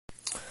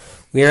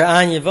We are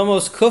on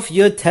Yevamos Kuf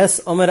Yud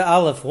Tes Omer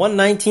Aleph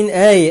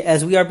 119a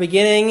as we are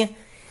beginning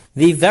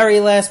the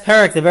very last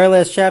parak, the very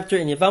last chapter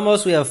in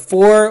Yevamos. We have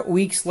 4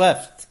 weeks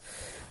left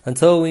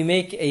until we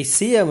make a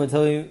siyam,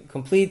 until we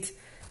complete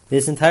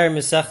this entire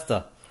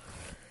Masechta.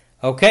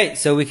 Okay,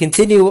 so we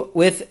continue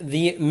with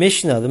the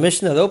Mishnah.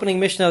 The opening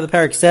Mishnah of the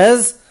parak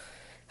says,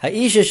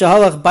 Ha'isha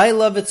shahalach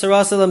bayla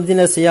v'tzarasa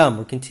lamdina siyam.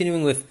 We're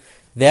continuing with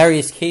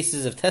various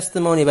cases of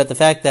testimony about the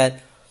fact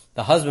that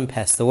the husband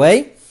passed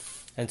away.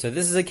 And so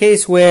this is a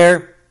case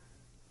where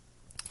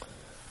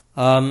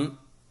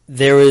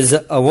there is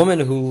a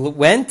woman who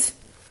went,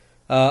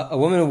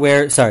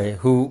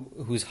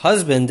 whose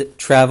husband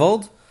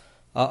traveled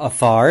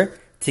afar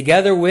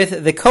together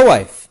with the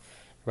co-wife,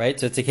 right?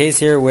 So it's a case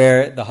here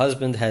where the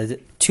husband had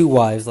 2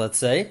 wives, let's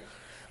say.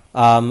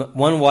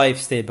 One wife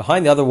stayed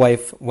behind, the other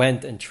wife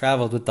went and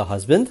traveled with the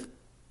husband,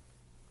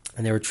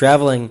 and they were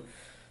traveling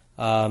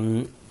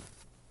far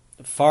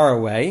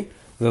away.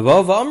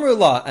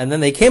 And then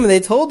they came and they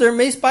told her,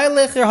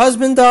 your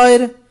husband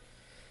died.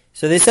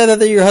 So they said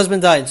that your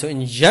husband died. So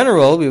in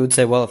general, we would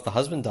say, well, if the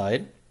husband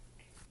died,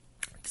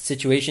 the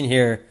situation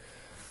here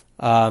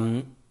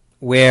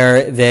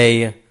where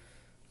they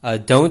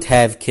don't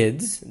have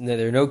kids,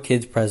 there are no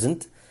kids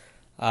present,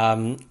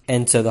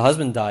 and so the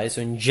husband dies.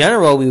 So in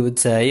general, we would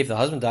say, if the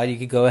husband died, you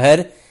could go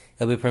ahead,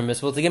 it'll be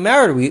permissible to get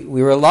married.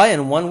 We rely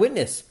on one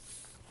witness.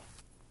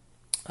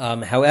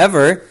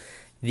 However,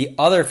 the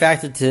other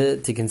factor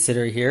to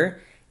consider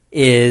here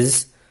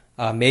is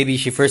maybe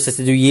she first has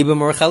to do yibum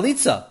or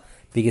chalitza,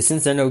 because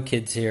since there are no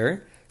kids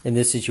here in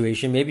this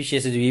situation, maybe she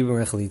has to do yibum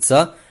or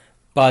chalitza.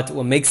 But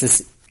what makes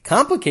this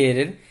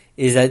complicated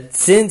is that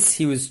since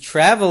he was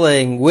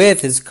traveling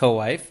with his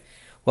co-wife,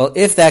 well,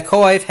 if that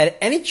co-wife had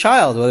any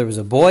child, whether it was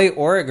a boy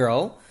or a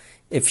girl,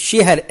 if she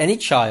had any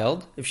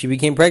child, if she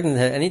became pregnant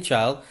and had any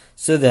child,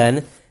 so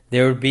then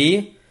there would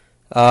be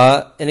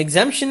an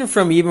exemption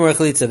from Yibum or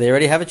Chalitza. They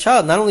already have a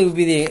child. Not only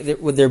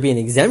would there be an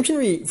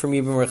exemption from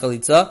Yibum or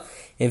Chalitza,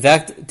 in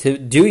fact, to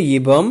do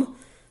Yibum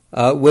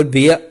would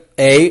be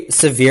a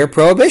severe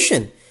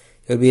prohibition.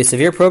 It would be a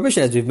severe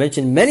prohibition, as we've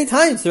mentioned many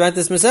times throughout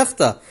this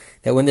Masechta,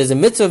 that when there's a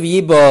mitzvah of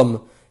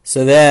Yibum,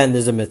 so then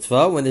there's a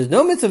mitzvah. When there's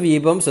no mitzvah of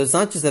Yibum, so it's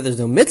not just that there's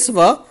no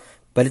mitzvah,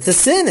 but it's a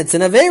sin, it's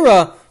an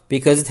aveira,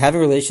 because it's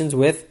having relations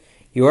with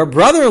your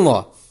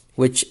brother-in-law,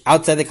 which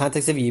outside the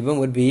context of Yibum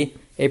would be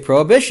a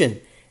prohibition.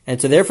 And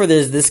so therefore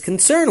there's this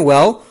concern,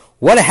 well,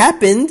 what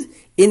happened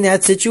in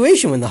that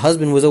situation when the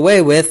husband was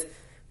away with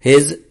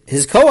his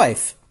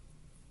co-wife?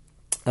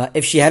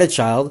 If she had a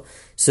child,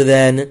 so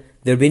then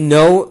there'd be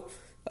no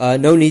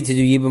need to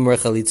do Yibum or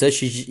Chalitza,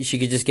 she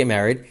could just get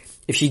married.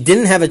 If she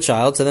didn't have a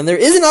child, so then there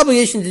is an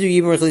obligation to do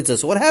Yibum or Chalitza.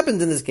 So what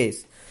happens in this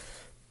case?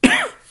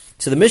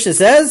 So the Mishnah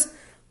says,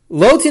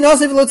 Lo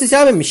tinaseh v'lo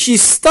tisyavim,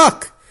 she's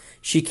stuck.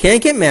 She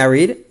can't get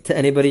married to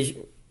anybody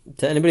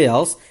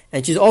else,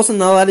 and she's also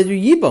not allowed to do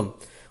Yibum.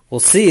 We'll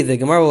see, the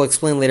Gemara will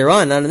explain later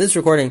on, not in this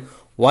recording,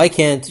 why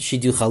can't she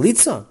do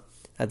Chalitza?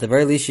 At the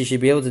very least, she should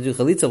be able to do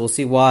Chalitza. We'll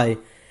see why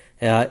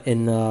on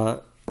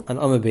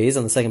Amud Beis,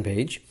 on the second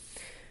page.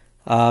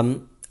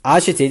 The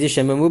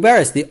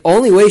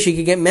only way she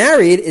could get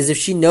married is if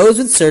she knows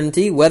with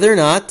certainty whether or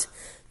not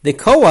the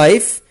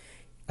co-wife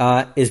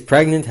is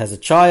pregnant, has a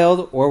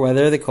child, or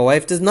whether the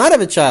co-wife does not have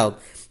a child.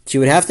 She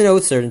would have to know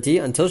with certainty.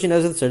 Until she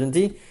knows with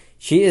certainty,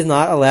 she is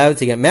not allowed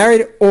to get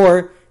married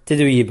or to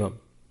do Yibum.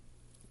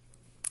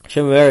 She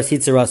has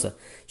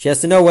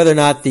to know whether or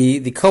not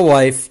the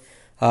co-wife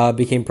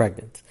became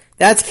pregnant.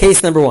 That's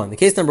case number 1. The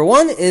case number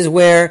 1 is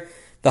where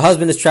the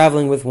husband is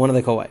traveling with one of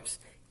the co-wives.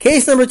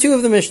 Case number 2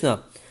 of the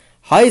Mishnah.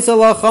 Let's say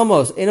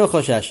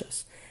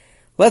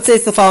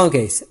it's the following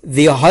case.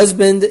 The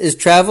husband is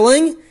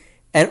traveling,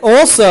 and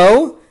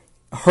also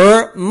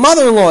her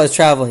mother-in-law is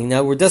traveling.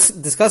 Now we're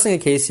discussing a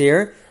case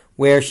here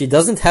where she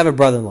doesn't have a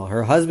brother-in-law.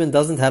 Her husband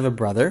doesn't have a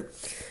brother.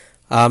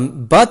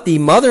 But the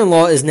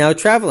mother-in-law is now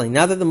traveling.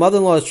 Now that the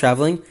mother-in-law is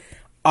traveling,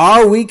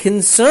 are we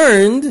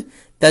concerned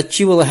that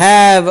she will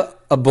have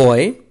a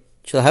boy?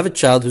 She'll have a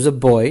child who's a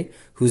boy,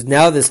 who's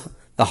now the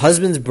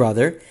husband's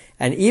brother.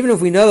 And even if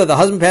we know that the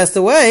husband passed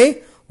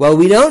away, well,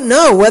 we don't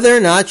know whether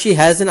or not she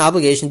has an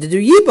obligation to do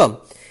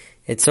Yibum.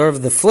 It's sort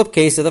of the flip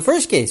case of the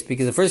first case,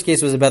 because the first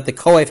case was about the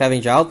co-wife having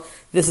a child.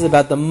 This is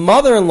about the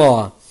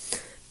mother-in-law,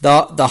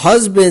 the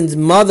husband's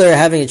mother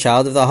having a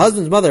child. If the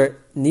husband's mother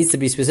needs to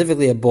be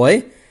specifically a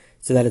boy,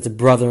 so that it's a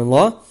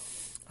brother-in-law.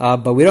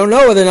 But we don't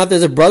know whether or not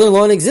there's a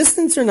brother-in-law in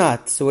existence or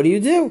not. So what do you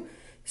do?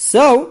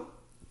 So,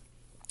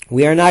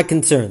 we are not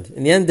concerned.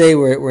 In the end of the day,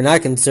 we're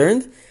not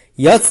concerned.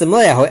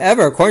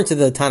 However, according to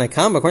the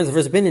Tanakam, according to the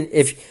first opinion,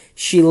 if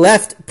she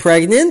left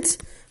pregnant,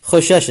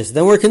 chosheshes,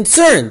 then we're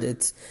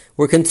concerned.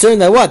 We're concerned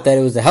that what? That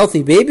it was a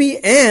healthy baby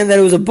and that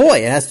it was a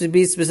boy. It has to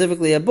be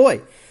specifically a boy.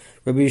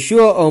 Rabbi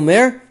Yeshua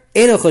Omer,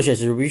 Eino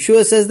chosheshes. Rabbi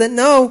Yeshua says that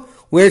no,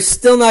 we're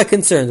still not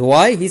concerned.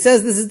 Why? He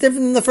says this is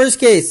different than the first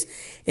case.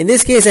 In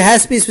this case, it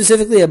has to be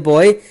specifically a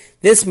boy.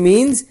 This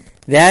means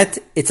that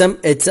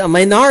it's a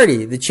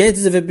minority. The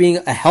chances of it being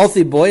a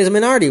healthy boy is a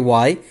minority.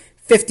 Why?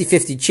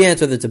 50-50 chance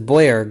whether it's a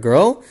boy or a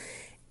girl.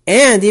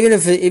 And even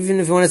if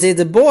you want to say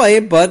it's a boy,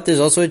 but there's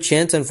also a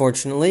chance,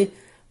 unfortunately,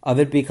 of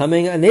it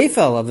becoming a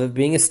nefel, of it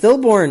being a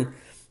stillborn,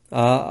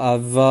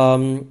 of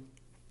a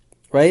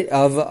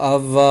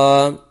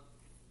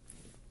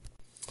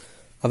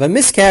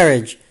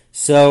miscarriage.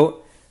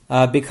 So,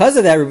 because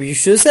of that, Rabbi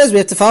Yeshua says we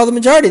have to follow the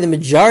majority. The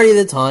majority of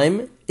the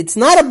time, it's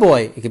not a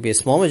boy. It could be a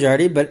small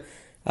majority, but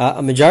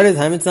a majority of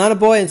the time, it's not a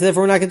boy, and so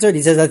therefore we're not concerned.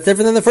 He says that's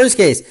different than the first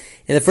case.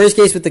 In the first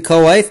case with the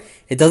co-wife,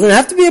 it doesn't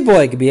have to be a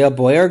boy. It could be a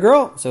boy or a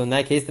girl. So in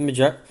that case, the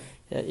majority,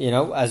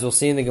 as we'll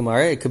see in the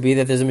Gemara, it could be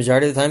that there's a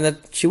majority of the time that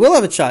she will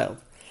have a child.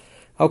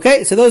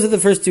 Okay, so those are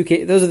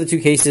the two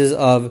cases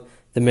of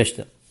the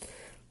Mishnah.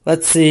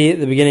 Let's see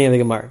the beginning of the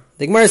Gemara.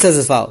 The Gemara says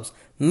as follows: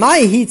 My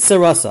heat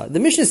sarasa. The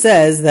Mishnah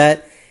says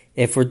that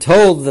if we're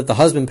told that the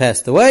husband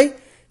passed away,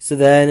 so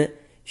then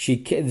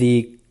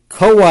the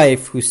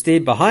co-wife who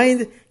stayed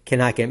behind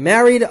cannot get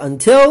married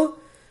until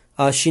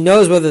she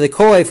knows whether the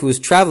co-wife who is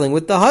traveling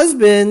with the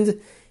husband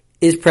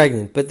is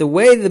pregnant. But the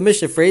way the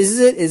Mishnah phrases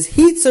it is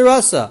heat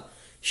sarasa.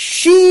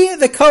 She,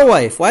 the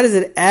co-wife. Why does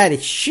it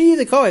add she,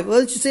 the co-wife?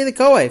 Let's just say the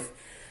co-wife.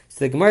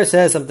 So the Gemara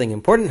says something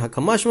important.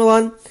 Hakamash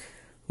malan.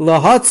 We're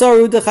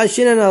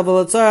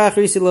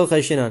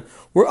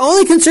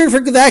only concerned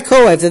for that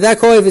co-wife, that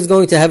co-wife is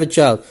going to have a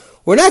child.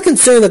 We're not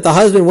concerned that the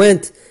husband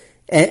went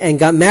and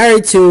got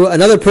married to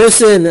another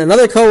person,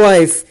 another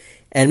co-wife,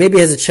 and maybe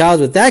has a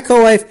child with that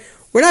co-wife.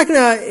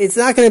 It's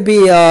not gonna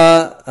be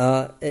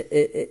a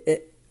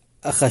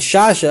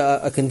chashash,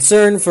 a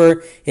concern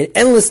for an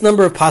endless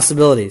number of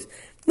possibilities.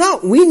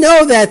 No, we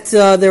know that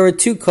there were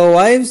two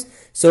co-wives,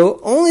 so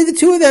only the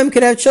two of them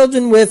could have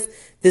children with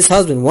this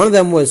husband. One of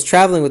them was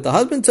traveling with the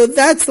husband, so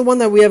that's the one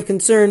that we have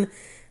concern,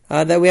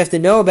 that we have to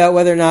know about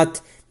whether or not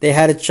they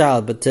had a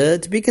child. But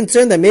to be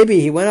concerned that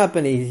maybe he went up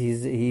and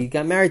he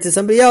got married to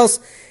somebody else,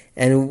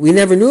 and we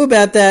never knew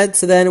about that,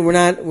 so then we're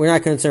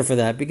not concerned for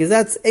that, because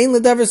that's ein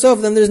l'davar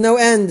sof. Then there's no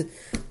end.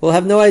 We'll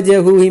have no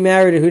idea who he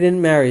married or who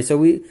didn't marry. So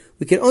we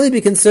can only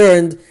be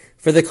concerned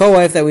for the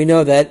co-wife that we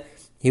know that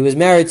he was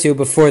married to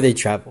before they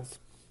traveled.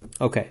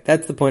 Okay,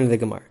 that's the point of the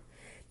Gemara.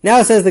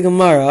 Now says the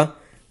Gemara,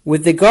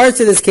 with regards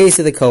to this case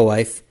of the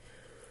co-wife,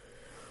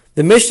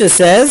 the Mishnah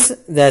says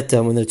that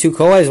when there are two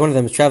co-wives, one of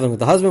them is traveling with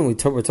the husband.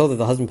 We're told that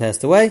the husband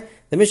passed away.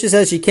 The Mishnah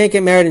says she can't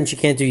get married and she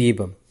can't do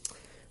yibum.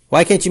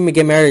 Why can't you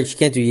get married and she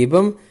can't do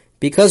yibum?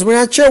 Because we're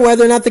not sure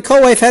whether or not the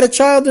co-wife had a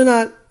child or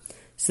not.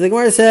 So the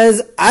Gemara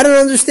says, I don't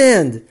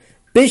understand.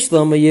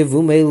 Bishlama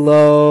yevume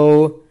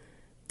lo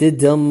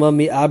didilma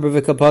mi abra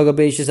v'kapaga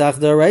beishis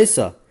achda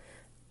reisa.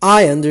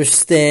 I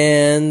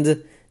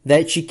understand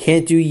that she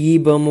can't do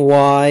yibum.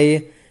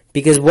 Why?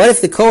 Because what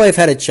if the co-wife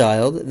had a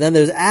child? Then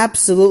there's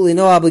absolutely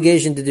no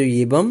obligation to do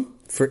yibum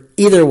for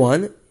either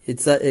one.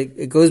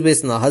 It goes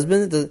based on the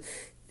husband.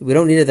 We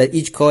don't need it that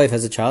each co-wife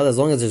has a child, as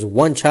long as there's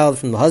one child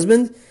from the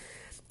husband.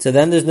 So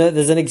then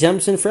there's an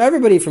exemption for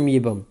everybody from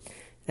yibum.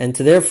 And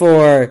so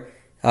therefore,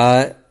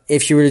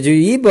 if she were to do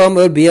yibum, it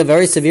would be a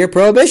very severe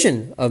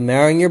prohibition of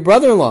marrying your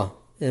brother-in-law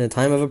in a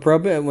time of a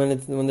prohibition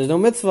when there's no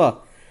mitzvah.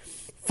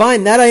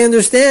 Fine, that I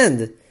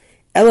understand.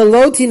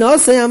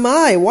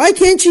 Why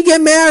can't she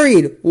get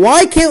married?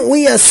 Why can't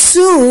we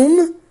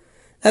assume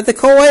that the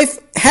co-wife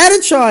had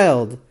a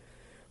child?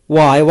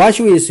 Why? Why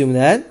should we assume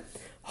that?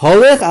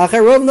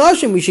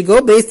 We should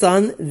go based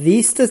on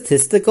the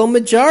statistical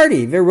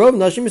majority.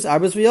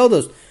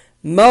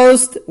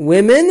 Most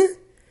women,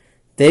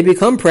 they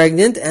become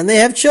pregnant and they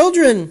have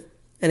children.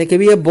 And it could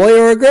be a boy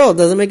or a girl. It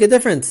doesn't make a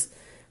difference.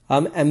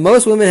 And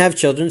most women have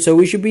children, so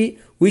we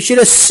should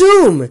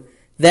assume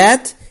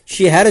that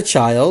she had a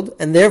child,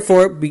 and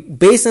therefore,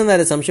 based on that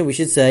assumption, we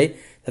should say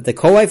that the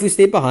co-wife who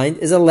stayed behind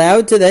is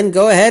allowed to then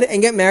go ahead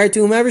and get married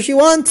to whomever she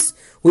wants.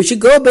 We should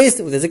go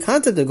there's a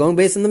concept of going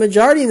based on the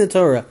majority in the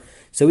Torah.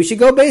 So we should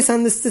go based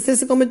on the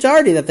statistical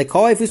majority that the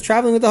co-wife who's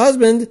traveling with the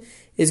husband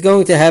is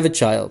going to have a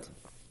child.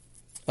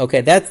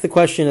 Okay, that's the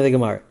question of the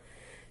Gemara.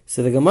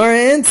 So the Gemara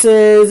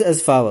answers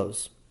as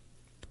follows.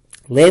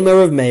 Lema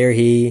Rav Meir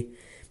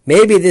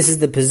maybe this is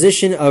the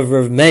position of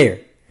Rav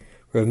Meir.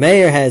 Rav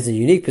Meir has a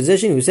unique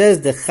position who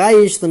says, the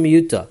chayish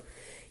l'miyuta.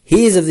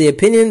 He is of the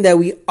opinion that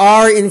we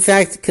are in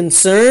fact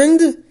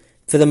concerned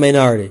for the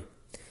minority.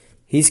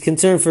 He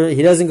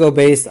doesn't go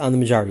based on the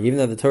majority, even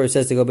though the Torah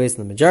says to go based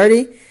on the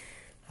majority.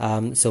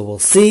 So we'll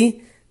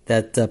see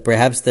that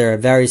perhaps there are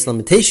various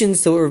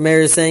limitations to what Rav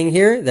Meir is saying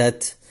here,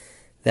 that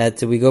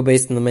we go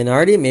based on the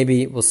minority.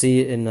 Maybe we'll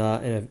see in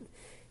the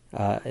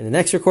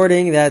next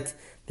recording that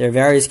there are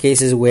various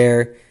cases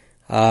where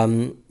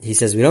he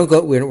says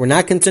we're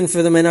not concerned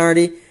for the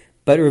minority,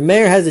 but Rav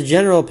Meir has a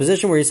general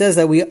position where he says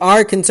that we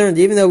are concerned,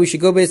 even though we should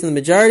go based on the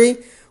majority,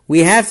 we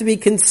have to be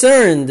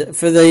concerned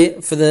for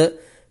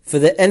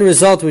the end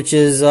result, which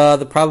is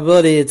the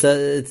probability. It's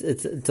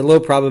a low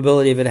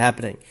probability of it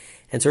happening,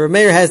 and so Rav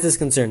Meir has this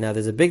concern. Now,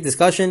 there's a big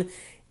discussion: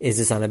 is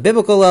this on a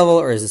biblical level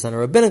or is this on a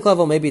rabbinic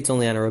level? Maybe it's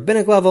only on a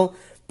rabbinic level,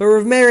 but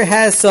Rav Meir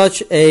has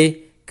such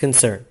a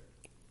concern.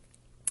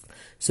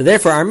 So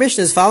therefore, our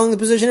Mishnah is following the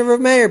position of Rav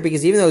Meir,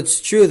 because even though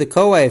it's true, the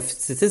co-wife,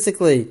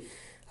 statistically,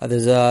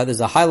 there's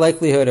a high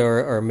likelihood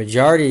or a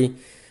majority,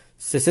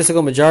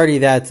 statistical majority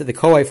that the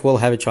co-wife will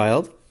have a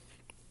child.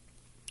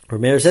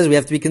 Rameir says we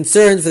have to be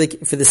concerned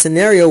for the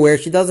scenario where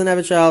she doesn't have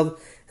a child,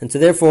 and so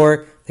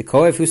therefore the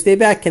co-wife who stayed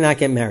back cannot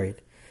get married.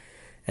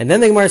 And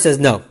then the Gemara says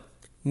no.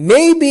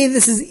 Maybe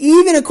this is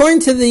even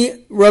according to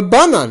the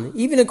Rabbanan,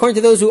 even according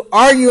to those who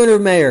argue in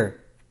Rameir.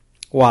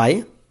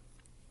 Why?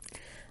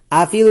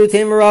 Afilu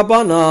Tem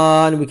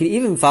Rabbanan. We could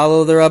even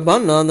follow the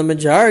Rabbanan, the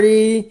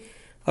majority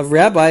of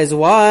rabbis.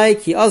 Why?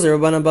 Ki azar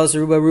Rabbanan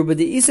basaruba ruba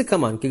de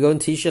isakaman. Kigon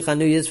tisha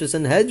chanu yisvus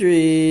and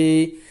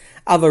hedri.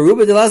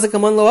 Avaruba de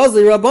lasakaman lo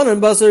azli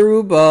Rabbanan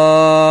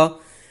basaruba.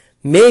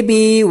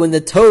 Maybe when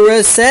the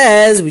Torah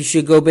says we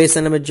should go based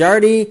on a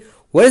majority,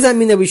 what does that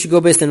mean that we should go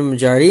based on a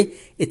majority?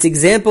 It's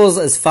examples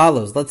as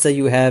follows. Let's say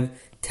you have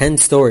 10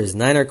 stores.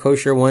 9 are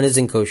kosher, 1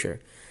 isn't kosher.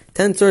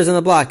 10 stores on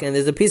the block, and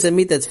there's a piece of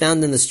meat that's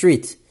found in the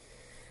street.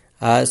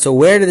 So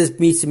where did this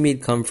piece of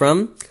meat come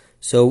from?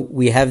 So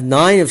we have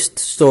 9 of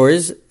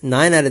stores,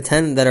 9 out of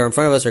 10 that are in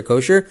front of us are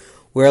kosher.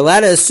 We're allowed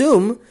to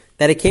assume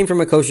that it came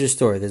from a kosher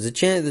store. There's a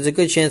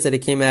good chance that it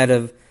came out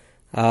of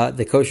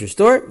the kosher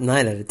store,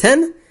 9 out of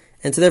 10.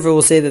 And so therefore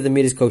we'll say that the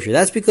meat is kosher.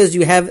 That's because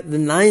you have the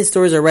 9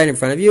 stores are right in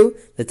front of you.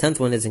 The 10th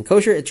one isn't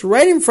kosher. It's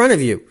right in front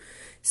of you.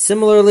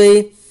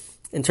 Similarly,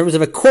 in terms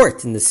of a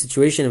court, in the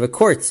situation of a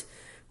court,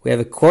 we have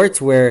a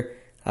court where,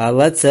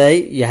 let's say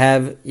you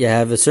have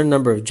a certain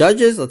number of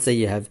judges. Let's say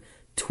you have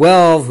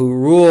 12 who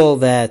rule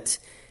that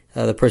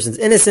the person's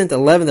innocent,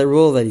 11 that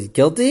rule that he's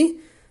guilty.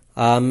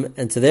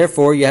 And so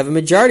therefore you have a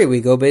majority.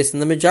 We go based on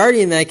the majority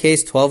in that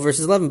case, 12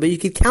 versus 11. But you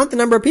could count the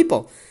number of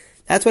people.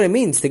 That's what it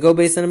means to go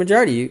based on a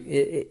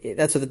majority.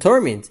 That's what the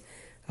Torah means.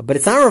 But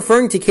it's not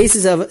referring to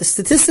cases of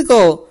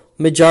statistical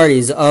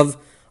majorities, of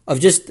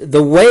just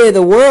the way of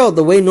the world,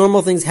 the way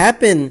normal things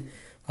happen,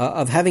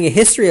 of having a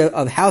history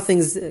of how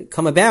things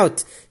come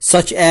about,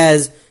 such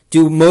as,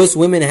 do most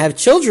women have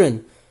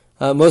children?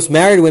 Do most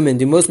married women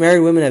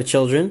have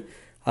children?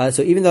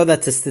 So even though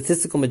that's a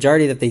statistical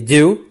majority that they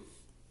do,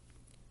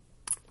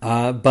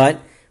 but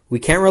we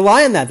can't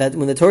rely on that. That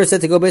when the Torah said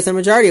to go based on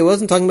majority, it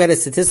wasn't talking about a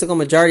statistical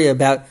majority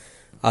about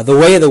the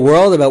way of the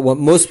world, about what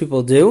most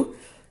people do.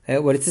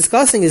 What it's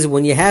discussing is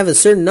when you have a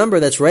certain number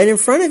that's right in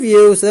front of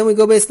you, so then we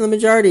go based on the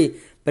majority.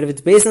 But if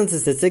it's based on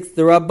statistics,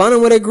 the Rabbanan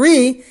would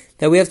agree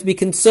that we have to be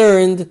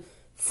concerned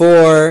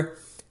for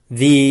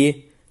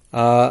the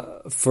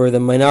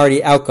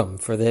minority outcome,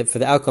 for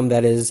the outcome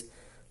that is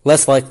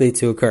less likely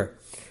to occur.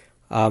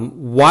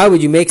 Why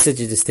would you make such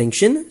a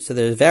distinction? So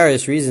there's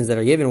various reasons that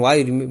are given. Why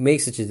would you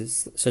make such a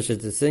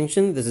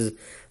distinction? This is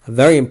a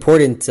very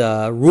important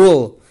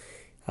rule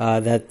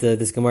that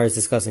this Gemara is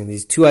discussing.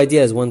 These 2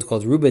 ideas. One's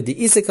called Ruba de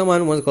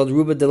Isakaman, one's called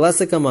Ruba de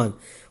Lasakaman.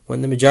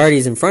 When the majority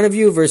is in front of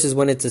you versus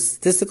when it's a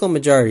statistical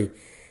majority.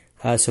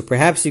 So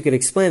perhaps you could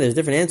explain, there's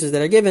different answers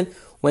that are given.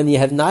 When you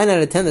have 9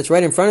 out of 10 that's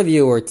right in front of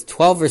you, or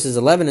 12 versus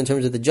 11 in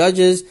terms of the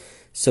judges.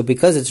 So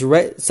because it's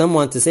right, some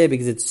want to say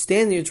because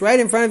it's right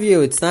in front of you.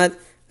 It's not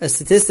a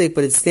statistic,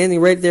 but it's standing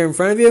right there in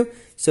front of you.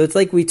 So it's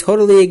like we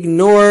totally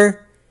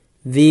ignore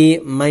the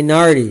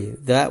minority.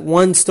 That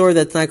one store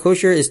that's not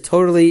kosher it's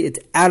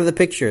out of the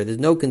picture. There's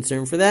no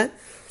concern for that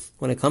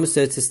when it comes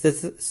to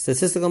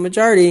statistical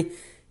majority.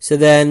 So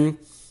then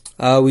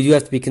we do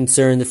have to be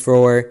concerned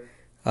for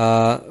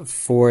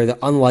the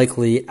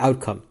unlikely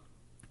outcome.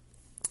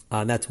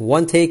 That's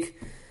one take.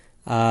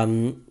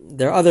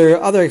 There are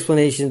other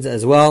explanations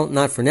as well,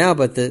 not for now,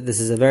 but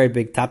this is a very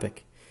big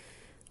topic.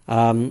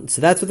 So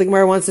that's what the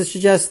Gemara wants to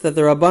suggest, that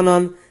the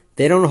Rabbanan,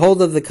 they don't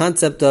hold of the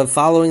concept of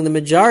following the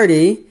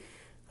majority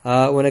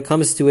when it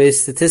comes to a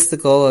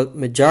statistical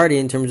majority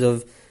in terms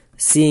of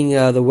seeing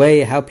the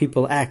way how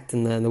people act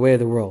in the way of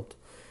the world.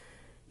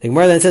 The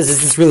Gemara then says,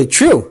 is this really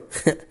true?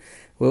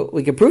 Well,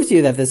 we can prove to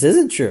you that this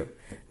isn't true.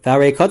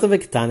 We can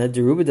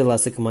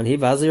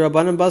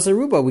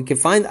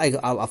find,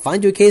 I'll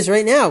find you a case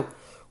right now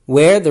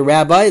where the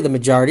rabbi, the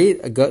majority,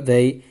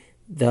 the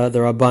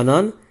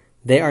Rabbanan,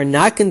 they are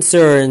not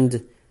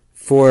concerned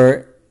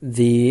for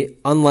the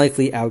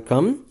unlikely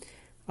outcome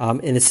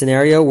in a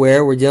scenario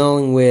where we're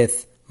dealing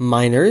with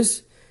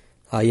minors,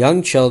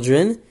 young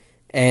children,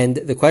 and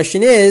the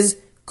question is,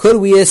 could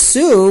we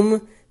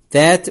assume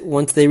that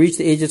once they reach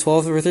the age of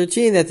 12 or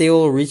 13 that they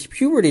will reach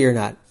puberty or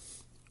not?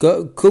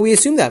 Could we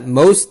assume that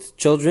most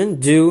children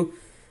do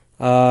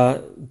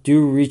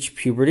reach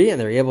puberty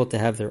and they're able to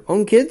have their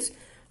own kids?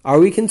 Are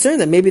we concerned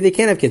that maybe they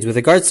can't have kids? With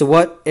regards to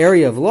what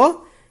area of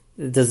law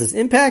does this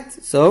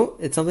impact? So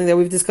it's something that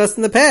we've discussed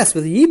in the past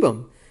with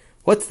Yibum.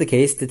 What's the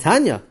case?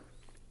 Titania.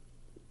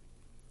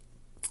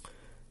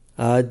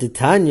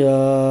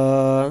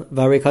 Titania,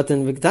 what's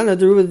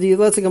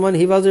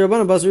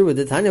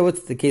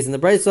the case in the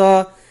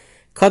Brisa?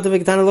 Rav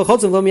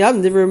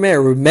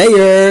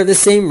Meir, the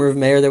same Rav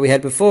Meir that we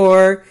had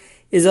before,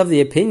 is of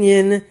the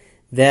opinion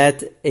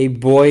that a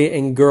boy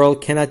and girl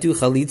cannot do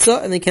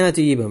chalitza and they cannot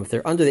do yibum. If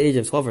they're under the age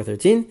of 12 or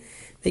 13,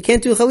 they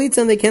can't do chalitza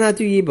and they cannot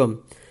do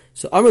yibum.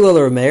 So Amar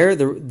Lo Rav Meir,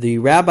 the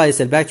rabbi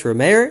said back to Rav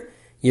Meir,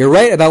 you're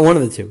right about one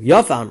of the two.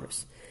 Yaf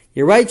Amros.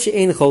 You're right,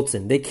 she'ein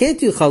choltzin. They can't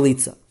do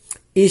chalitza.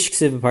 Ish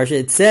ksiv parsha.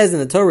 It says in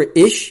the Torah,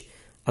 ish,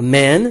 a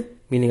man,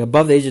 meaning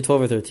above the age of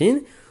 12 or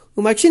 13.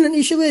 Umakshin and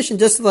ishalish, and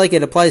just like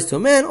it applies to a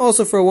man,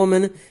 also for a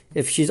woman,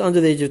 if she's under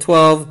the age of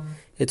 12,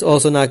 it's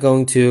also not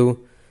going to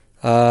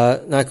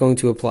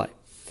apply.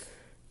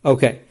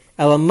 Okay.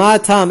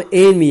 Elamatam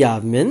ein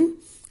miyavmin.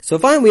 So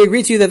fine, we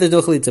agree to you that there's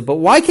no chalitza, but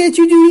why can't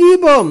you do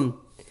yibum?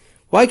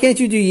 Why can't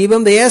you do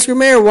yibum? They ask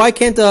Rameir, why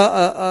can't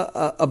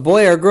a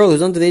boy or a girl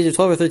who's under the age of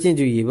 12 or 13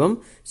 do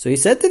yibum? So he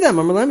said to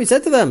them, he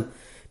said to them,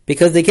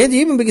 because they can't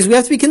do yibum because we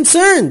have to be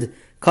concerned.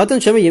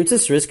 Katan shema yimtza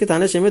sris,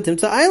 katana shema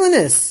timtza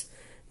ailanis.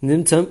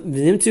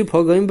 Nimtu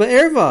pogoim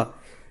ba'erva.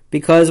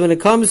 Because when it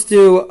comes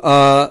to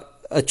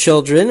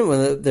children,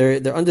 when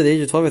they're under the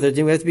age of 12 or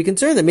 13, we have to be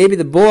concerned that maybe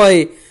the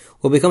boy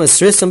will become a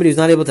sris, somebody who's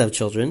not able to have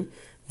children.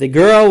 The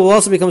girl will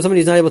also become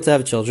somebody who's not able to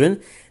have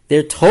children.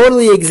 They're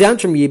totally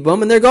exempt from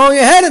Yibum, and they're going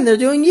ahead and they're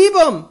doing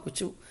Yibum,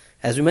 which,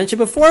 as we mentioned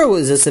before,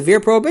 was a severe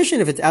prohibition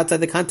if it's outside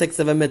the context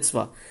of a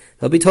mitzvah.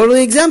 They'll be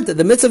totally exempt.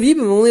 The mitzvah of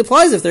Yibum only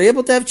applies if they're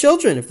able to have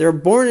children, if they're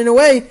born in a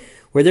way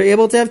where they're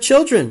able to have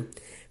children.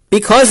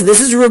 Because this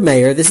is Rav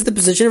Meir, this is the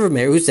position of Rav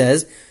Meir, who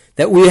says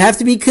that we have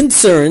to be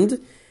concerned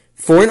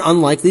for an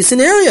unlikely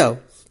scenario.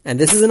 And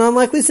this is an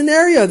unlikely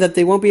scenario that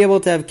they won't be able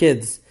to have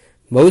kids.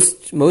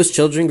 Most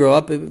children grow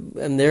up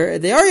and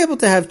they are able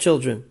to have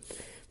children,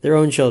 their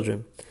own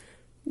children.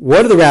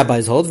 What do the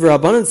rabbis hold?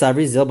 V'rabbanan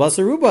sabri zil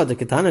basar ruba the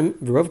ketanim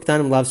v'rov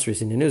ketanim lav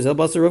srisin nenu zil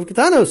basar rov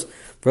ketanos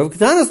v'rov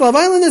ketanos lav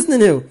islandis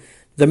nenu.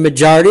 The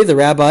majority of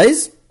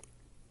rabbis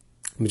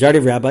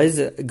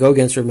go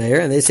against Rav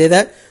Meir, and they say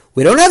that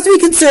we don't have to be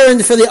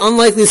concerned for the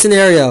unlikely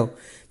scenario.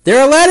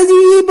 They're allowed to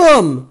do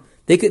yibum.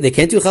 They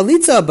can't do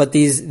chalitza, but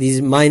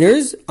these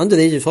minors under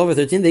the age of 12 or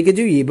 13 they could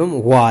do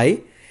yibum.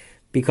 Why?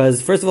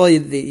 Because first of all,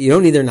 you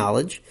don't need their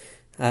knowledge,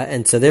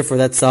 and so therefore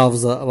that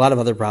solves a lot of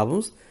other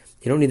problems.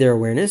 You don't need their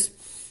awareness.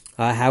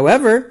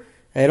 However,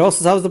 it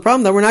also solves the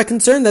problem that we're not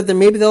concerned that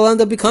maybe they'll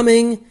end up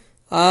becoming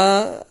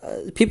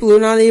people who are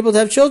not able to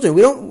have children.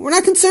 We're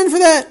not concerned for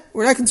that.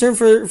 We're not concerned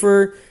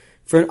for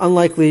an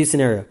unlikely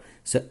scenario.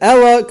 So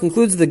Ella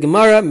concludes the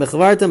Gemara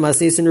Mechvarta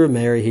Masisin Rav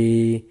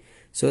Meir.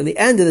 So in the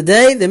end of the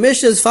day, the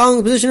Mishnah is following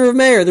the position of Rav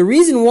Meir. The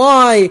reason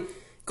why,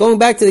 going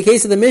back to the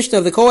case of the Mishnah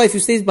of the co-wife who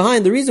stays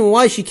behind, the reason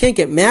why she can't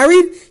get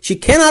married, she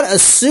cannot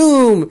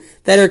assume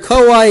that her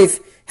co-wife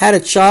had a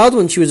child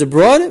when she was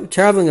abroad,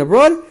 traveling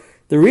abroad.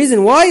 The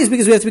reason why is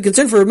because we have to be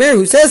concerned for Rav Meir,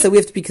 who says that we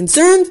have to be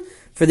concerned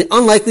for the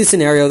unlikely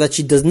scenario that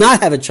she does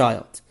not have a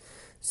child.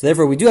 So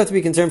therefore, we do have to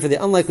be concerned for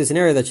the unlikely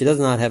scenario that she does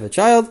not have a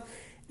child,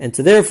 and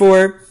so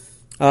therefore,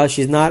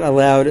 she's not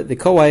allowed, the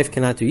co-wife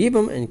cannot do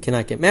yibum and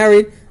cannot get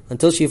married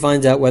until she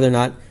finds out whether or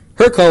not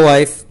her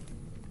co-wife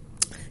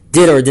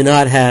did or did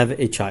not have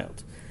a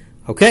child.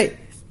 Okay,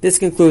 this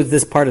concludes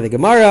this part of the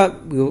Gemara.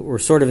 We're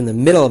sort of in the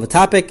middle of a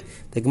topic.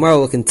 The Gemara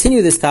will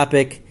continue this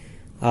topic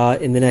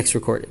in the next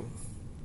recording.